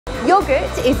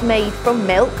Yoghurt is made from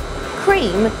milk,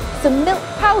 cream, some milk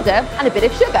powder and a bit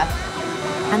of sugar.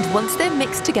 And once they're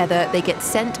mixed together, they get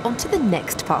sent onto the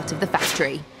next part of the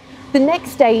factory. The next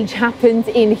stage happens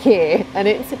in here, and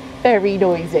it's very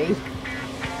noisy.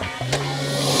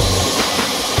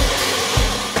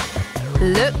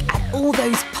 Look at all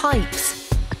those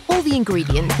pipes. All the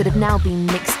ingredients that have now been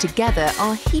mixed together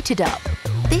are heated up.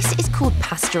 This is called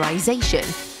pasteurization,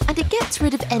 and it gets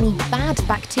rid of any bad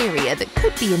bacteria that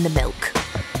could be in the milk.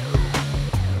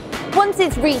 Once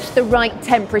it's reached the right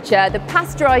temperature, the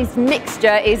pasteurized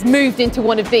mixture is moved into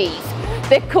one of these.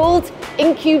 They're called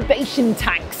incubation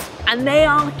tanks, and they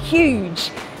are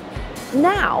huge.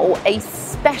 Now a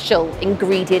special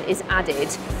ingredient is added,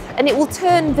 and it will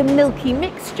turn the milky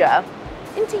mixture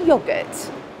into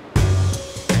yoghurt.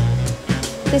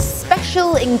 This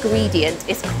special ingredient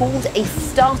is called a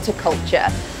starter culture,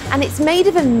 and it's made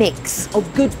of a mix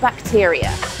of good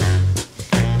bacteria.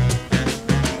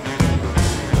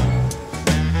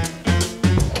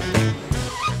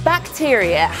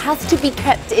 Bacteria has to be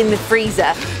kept in the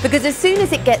freezer because as soon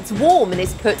as it gets warm and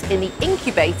is put in the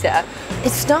incubator,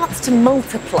 it starts to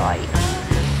multiply.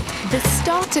 The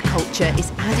starter culture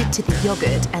is added to the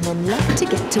yoghurt and then left to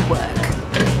get to work.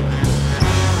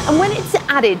 And when it's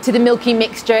added to the milky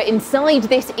mixture inside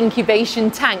this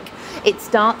incubation tank, it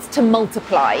starts to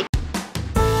multiply.